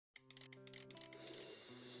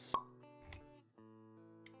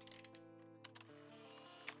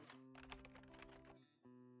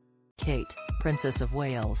Kate, Princess of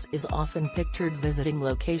Wales, is often pictured visiting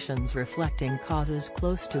locations reflecting causes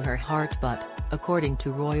close to her heart, but, according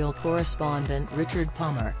to royal correspondent Richard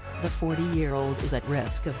Palmer, the 40-year-old is at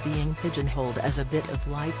risk of being pigeonholed as a bit of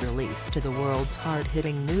light relief to the world's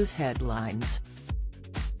hard-hitting news headlines.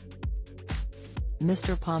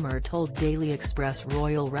 Mr. Palmer told Daily Express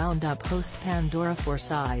Royal Roundup host Pandora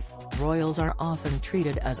Forsyth, royals are often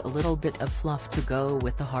treated as a little bit of fluff to go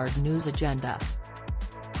with the hard news agenda.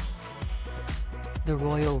 The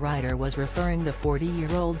royal writer was referring the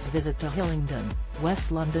 40-year-old's visit to Hillingdon,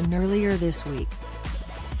 West London earlier this week.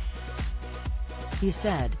 He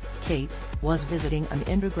said, Kate was visiting an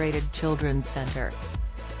integrated children's centre.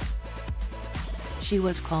 She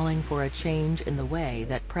was calling for a change in the way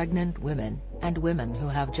that pregnant women, and women who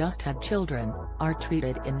have just had children, are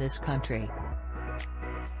treated in this country.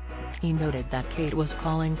 He noted that Kate was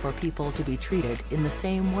calling for people to be treated in the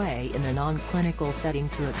same way in a non-clinical setting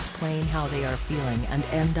to explain how they are feeling and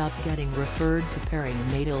end up getting referred to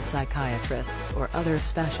perinatal psychiatrists or other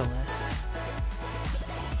specialists.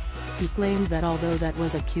 He claimed that although that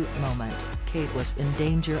was a cute moment, Kate was in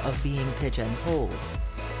danger of being pigeonholed.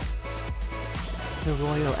 The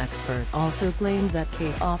royal expert also claimed that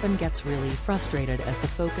Kate often gets really frustrated as the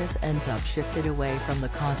focus ends up shifted away from the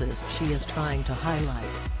causes she is trying to highlight.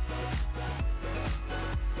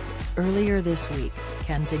 Earlier this week,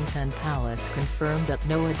 Kensington Palace confirmed that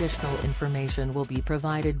no additional information will be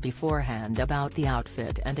provided beforehand about the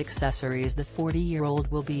outfit and accessories the 40-year-old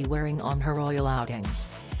will be wearing on her royal outings.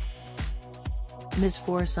 Ms.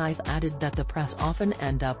 Forsyth added that the press often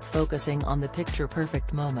end up focusing on the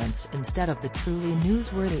picture-perfect moments instead of the truly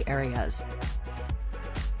newsworthy areas.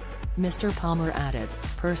 Mr. Palmer added,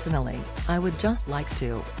 personally, I would just like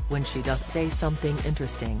to, when she does say something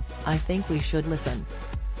interesting, I think we should listen.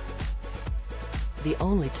 The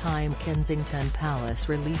only time Kensington Palace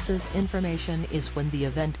releases information is when the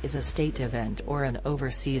event is a state event or an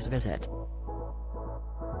overseas visit.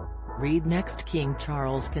 Read next. King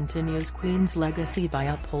Charles continues Queen's legacy by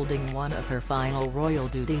upholding one of her final royal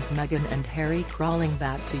duties. Meghan and Harry crawling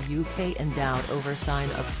back to UK in doubt over sign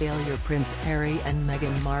of failure. Prince Harry and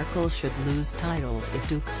Meghan Markle should lose titles if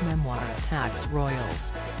Duke's memoir attacks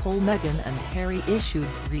royals. Meghan and Harry issued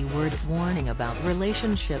three-word warning about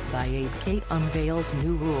relationship by aide. Kate unveils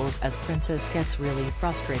new rules as princess gets really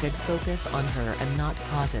frustrated. Focus on her and not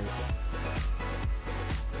causes.